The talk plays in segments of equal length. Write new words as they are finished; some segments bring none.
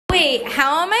Wait,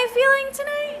 how am I feeling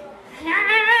tonight?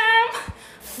 I'm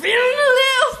feeling a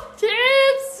little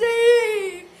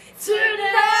tipsy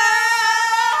tonight.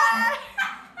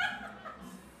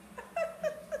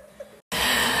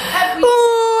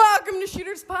 Welcome to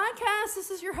Shooters Podcast.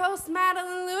 This is your host,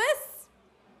 Madeline Lewis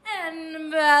and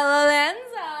Bella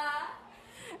Lenza.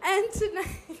 And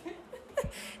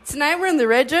tonight we're in the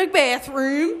Red Jug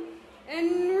bathroom,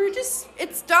 and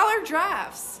it's dollar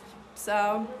drafts.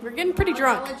 So we're getting pretty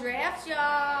drunk. Dollar drafts,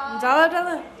 y'all.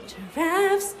 Dollar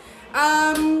drafts.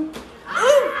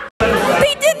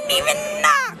 They didn't even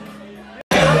knock.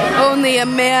 Only a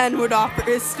man would offer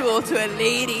his stool to a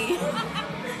lady.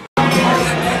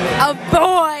 A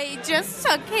boy just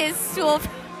took his stool for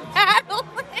paddling.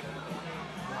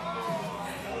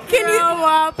 Can you grow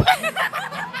up?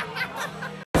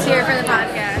 It's here for the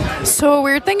podcast. So a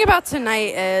weird thing about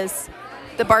tonight is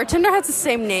the bartender has the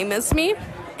same name as me,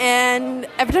 and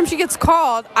every time she gets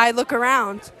called, I look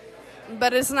around,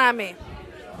 but it's not me.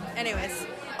 Anyways,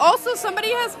 also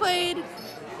somebody has played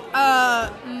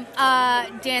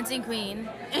Dancing Queen,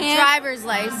 and driver's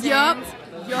license, Yup.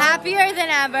 Happier Than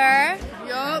Ever,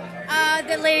 Yup.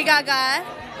 the Lady Gaga,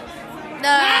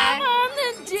 I'm on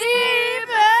the deep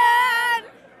end.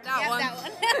 That one.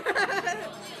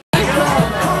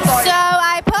 So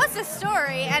I post a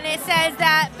story and it says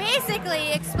that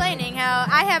basically explaining how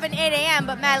I have an 8 a.m.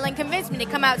 but Madeline convinced me to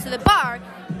come out to the bar,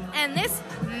 and this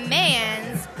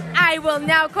man's, I will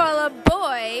now call a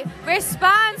boy,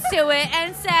 responds to it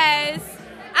and says,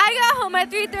 I got home at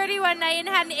 3:30 one night and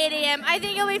had an 8 a.m. I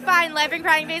think you'll be fine. Laughing,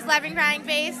 crying face, laughing, crying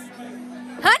face.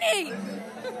 Honey,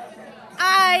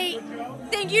 I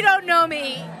think you don't know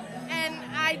me, and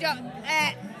I don't know.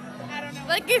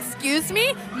 Like, excuse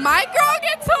me? My girl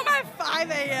gets home at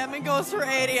 5 a.m. and goes for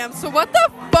 8 a.m. So what the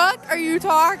fuck are you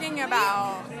talking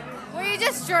about? Were you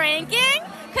just drinking?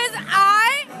 Because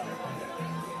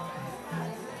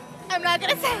I'm not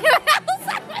going to say what else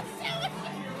I was doing.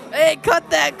 Hey, cut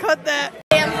that. The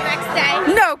next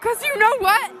day. No, because you know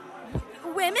what?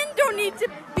 Women don't need to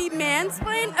be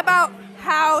mansplained about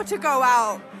how to go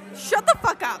out. Shut the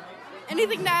fuck up.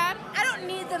 Anything to add? I don't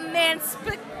need the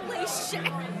mansplation.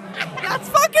 That's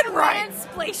fucking right.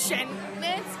 Mansplation.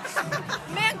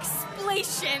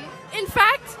 Mansplation. In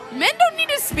fact, men don't need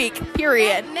to speak,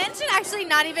 period. Men should actually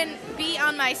not even be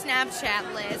on my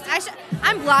Snapchat list.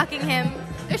 I'm blocking him.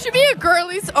 There should be a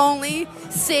girlies only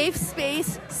safe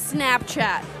space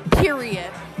Snapchat,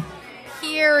 period.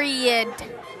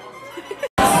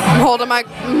 I'm holding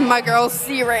my girl's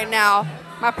seat right now.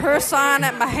 My purse on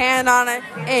it, my hand on it.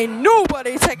 Ain't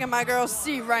nobody taking my girl's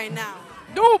seat right now.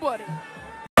 Nobody.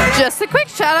 Just a quick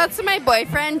shout out to my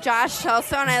boyfriend, Josh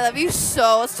Shelstone. I love you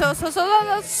so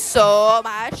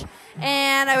much.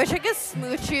 And I wish I could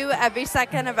smooch you every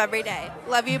second of every day.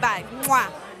 Love you, bye. Mwah.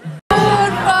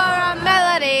 Food for a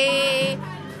melody,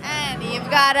 and you've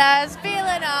got us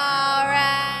feeling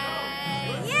alright.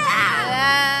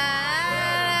 Yeah.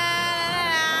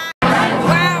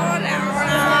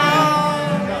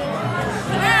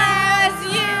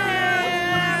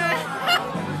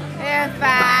 If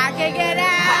I could get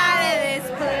out of this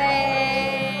place.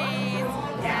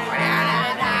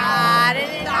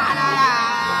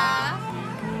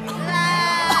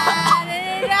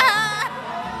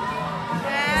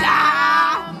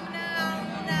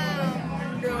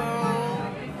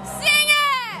 Sing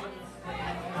it!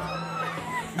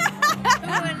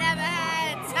 Who never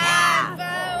had time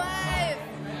for a wife?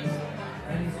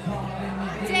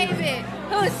 David,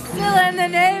 who's still in the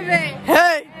Navy.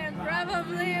 Hey.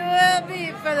 Probably will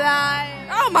be for life.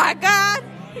 Oh my God.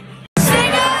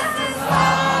 Sing us this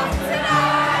song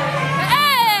tonight.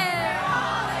 Hey!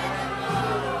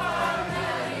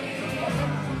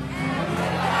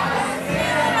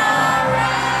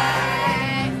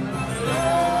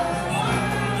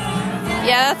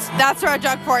 Yeah, that's our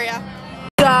joke for you.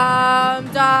 Dum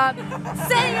dum.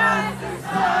 Sing us this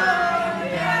song.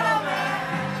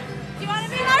 Do you want to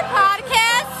be in our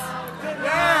podcast?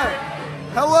 Yeah.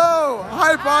 Hello.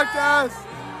 Hi, podcast.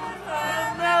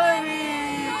 Melody.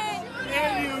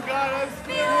 And you got us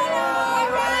feeling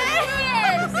alright.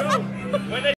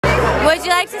 Would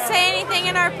you like to say anything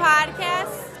in our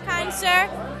podcast, kind sir?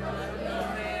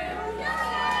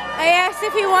 I asked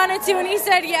if he wanted to, and he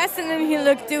said yes, and then he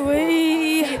looked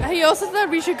away. He also said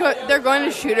we should go. They're going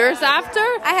to Shooters after.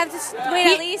 I have to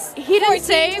wait at least he didn't 14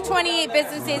 say to 28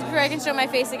 business days before I can show my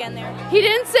face again there. He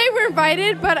didn't say we're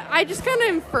invited, but I just kind of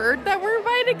inferred that we're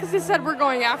invited because he said we're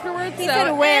going afterwards. He so.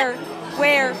 said where,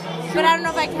 but I don't know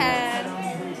if I can.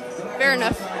 Fair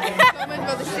enough. I'm gonna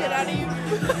go the shit out of you.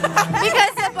 Because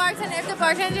if the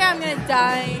bartender's there, I'm gonna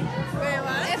die. Wait,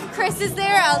 what? If Chris is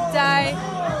there, I'll die.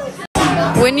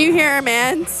 When you hear a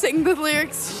man sing the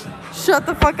lyrics, shut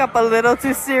the fuck up a little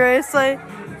too seriously.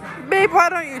 Babe, why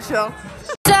don't you chill?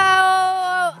 So,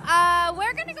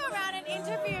 we're gonna go around and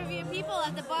interview people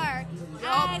at the bar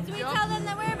as we tell them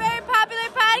that we're a very popular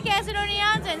podcast in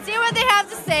Oneonta and see what they have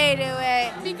to say to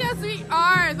it. Because we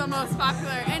are the most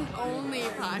popular and only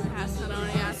podcast in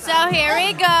Oneonta. So here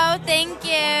we go. Thank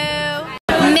you,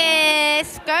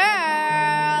 Miss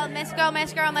Girl, Miss Girl,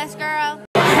 Miss Girl, Miss Girl.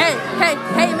 Hey,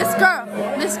 Miss Girl,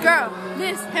 Miss Girl,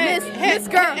 Miss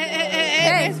Girl,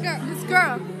 hey, Miss Girl, Miss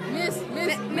Girl,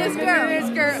 Miss Girl, Miss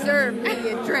Girl. Serve me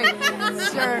a drink.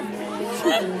 Serve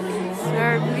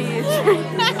me a drink.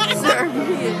 Serve me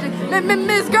a drink.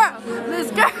 Miss Girl, Miss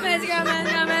Girl, Miss Girl, Miss Girl, Miss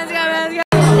Girl, Miss Girl.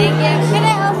 Thank you. Can I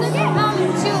also get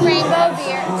 2 rainbow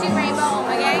beer, 2 rainbow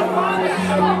Omega?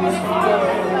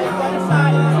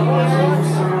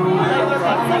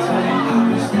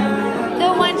 The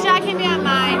 1 shot can be on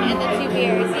mine and the 2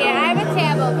 beers. Yeah, I have a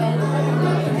tab open.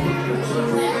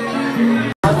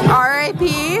 R.I.P.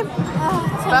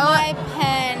 My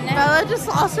pen. Bella just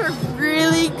lost her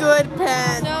really good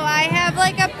pen. So I have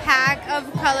like a pack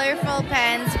of colorful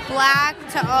pens, black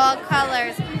to all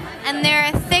colors, and they're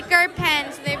a thicker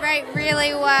pen, so they write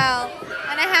really well.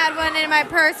 And I had one in my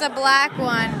purse, a black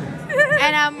one,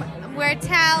 and we're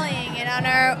tallying it on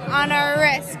our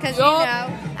wrist because you know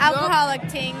alcoholic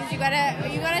things. You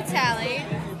gotta tally.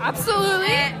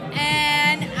 Absolutely.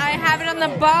 And I have it on the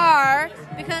bar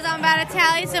because I'm about to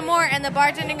tally some more, and the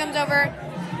bartender comes over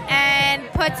and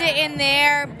puts it in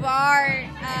their bar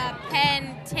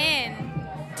pen tin.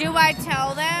 Do I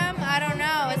tell them? I don't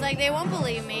know. It's like they won't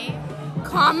believe me.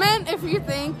 Comment if you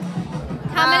think.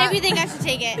 Comment if you think I should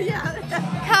take it. Yeah.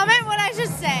 Comment what I should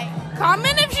say.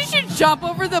 Comment if you should jump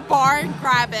over the bar and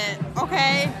grab it,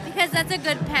 okay? Because that's a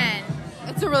good pen.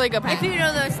 It's a really good pen. If you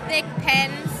know those thick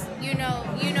pens, you know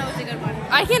it's a good one.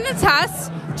 I can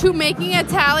attest to making a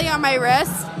tally on my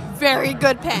wrist. Very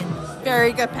good pen.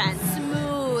 Very good pen.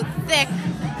 Smooth, thick,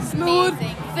 Smooth,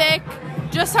 amazing. thick.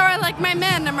 Just how I like my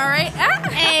men, am I right?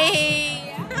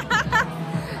 Hey.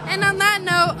 And on that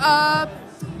note,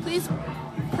 please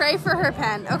pray for her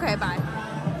pen. Okay, bye.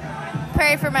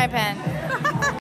 Pray for my pen.